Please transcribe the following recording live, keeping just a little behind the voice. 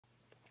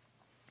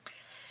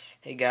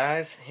Hey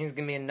guys, here's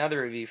gonna be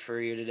another review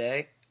for you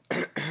today.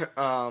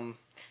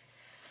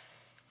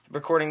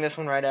 Recording this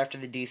one right after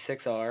the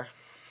D6R,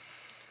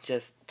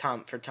 just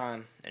time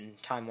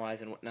and time-wise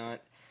and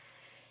whatnot.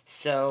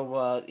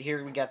 So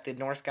here we got the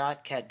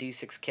Norscot Cat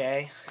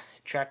D6K,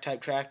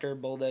 track-type tractor,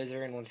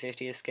 bulldozer, and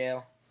 1/50th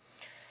scale.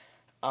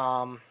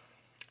 One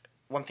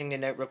thing to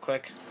note real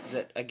quick is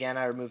that again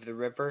I removed the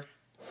ripper,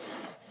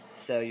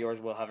 so yours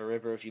will have a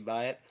ripper if you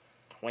buy it,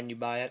 when you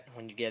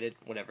get it,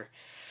 whatever.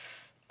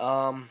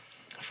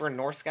 For a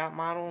Norscot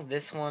model,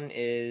 this one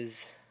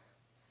is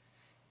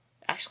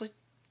actually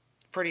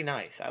pretty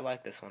nice. I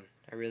like this one.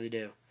 I really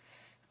do.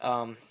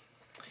 So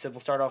we'll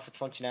start off with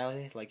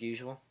functionality, like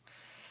usual.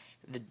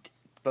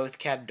 Both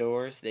cab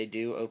doors, they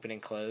do open and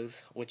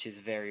close, which is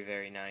very,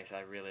 very nice.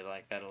 I really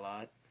like that a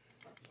lot.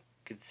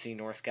 Good to see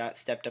Norscot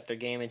stepped up their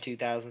game in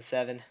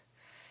 2007.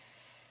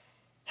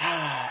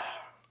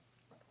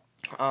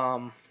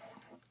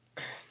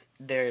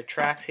 Their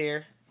tracks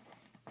here,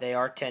 they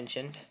are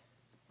tensioned,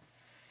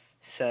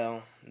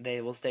 so they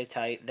will stay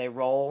tight. They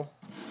roll,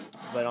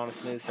 but on a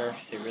smooth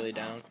surface they really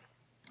don't.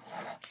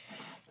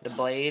 The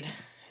blade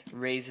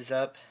raises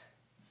up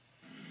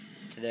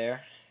to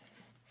there,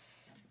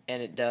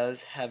 and it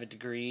does have a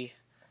degree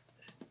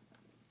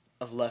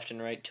of left and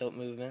right tilt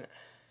movement.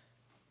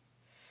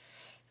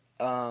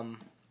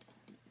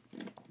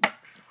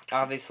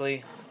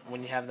 Obviously,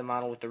 when you have the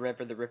model with the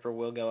ripper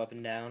will go up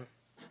and down,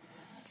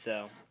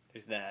 so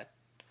there's that.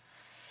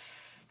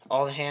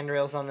 All the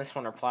handrails on this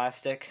one are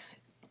plastic.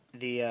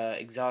 The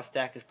exhaust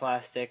deck is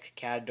plastic.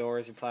 Cab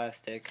doors are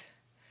plastic.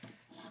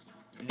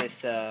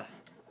 This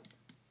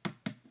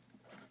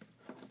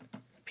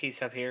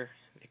piece up here,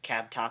 the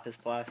cab top is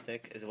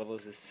plastic, as well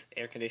as this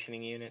air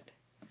conditioning unit.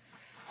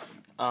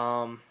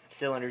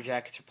 Cylinder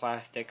jackets are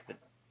plastic, but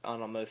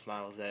on most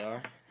models they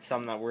are, so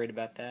I'm not worried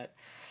about that.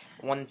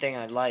 One thing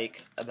I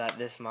like about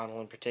this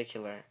model in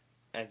particular,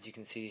 as you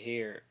can see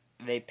here,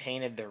 they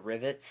painted the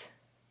rivets.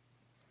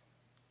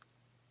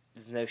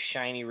 There's no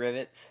shiny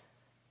rivets,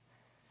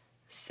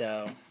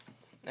 so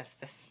that's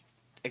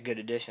a good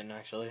addition,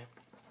 actually.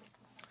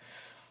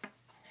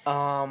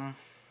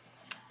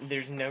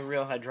 There's no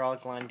real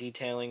hydraulic line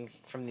detailing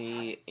from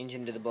the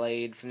engine to the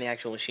blade, from the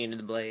actual machine to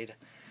the blade.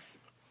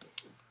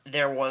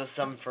 There was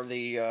some for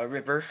the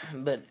ripper,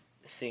 but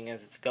seeing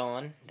as it's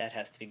gone, that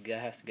has to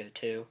go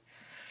too.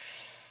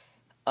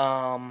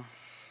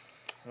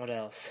 What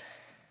else?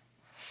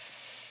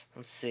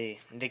 Let's see.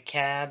 The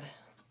cab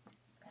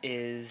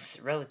is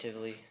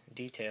relatively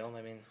detailed.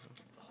 I mean,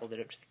 hold it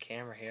up to the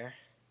camera here.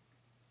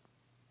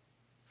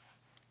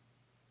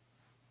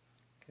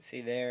 You can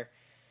see there,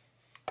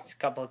 just a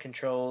couple of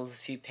controls, a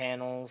few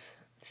panels,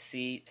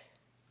 seat.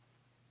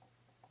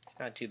 It's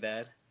not too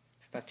bad.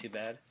 It's not too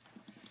bad.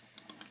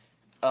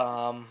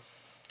 Let's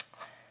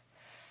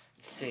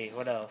see,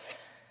 what else?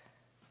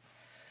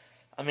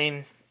 I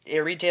mean, it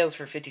retails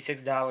for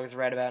 $56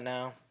 right about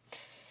now,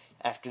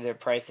 after their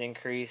price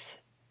increase.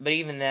 But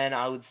even then,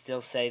 I would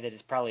still say that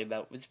it's probably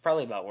about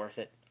worth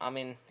it. I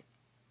mean,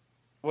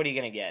 what are you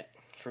gonna get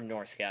from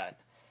Norscot?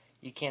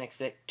 You can't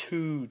expect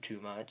too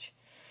much.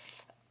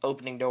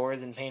 Opening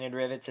doors and painted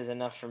rivets is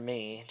enough for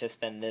me to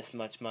spend this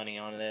much money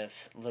on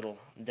this little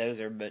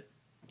dozer. But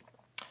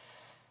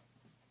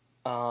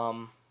I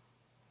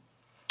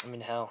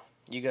mean, hell,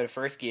 you go to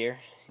first gear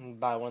and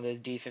buy one of those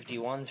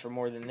D51s for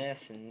more than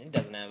this, and it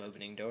doesn't have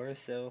opening doors,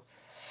 so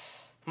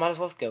might as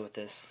well go with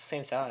this.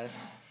 Same size.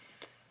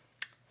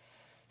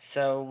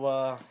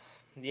 So,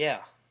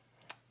 yeah.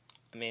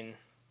 I mean,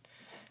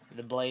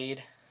 the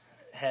blade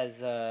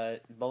has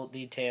bolt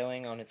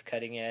detailing on its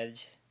cutting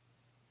edge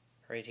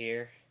right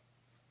here.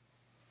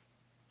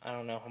 I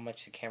don't know how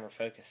much the camera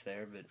focused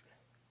there, but...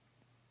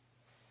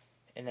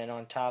 And then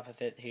on top of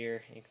it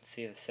here, you can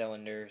see the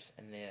cylinders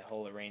and the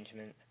whole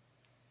arrangement.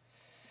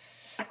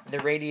 The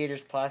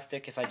radiator's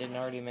plastic, if I didn't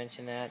already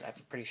mention that. I'm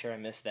pretty sure I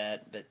missed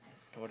that, but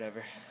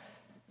whatever.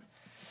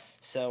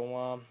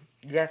 So,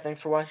 yeah,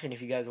 thanks for watching.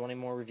 If you guys want any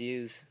more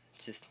reviews,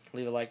 just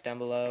leave a like down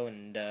below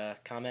and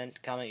comment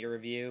your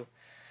review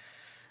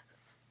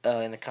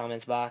in the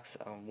comments box.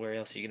 Where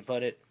else are you going to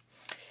put it?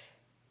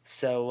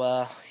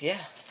 So, yeah,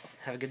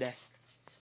 have a good day.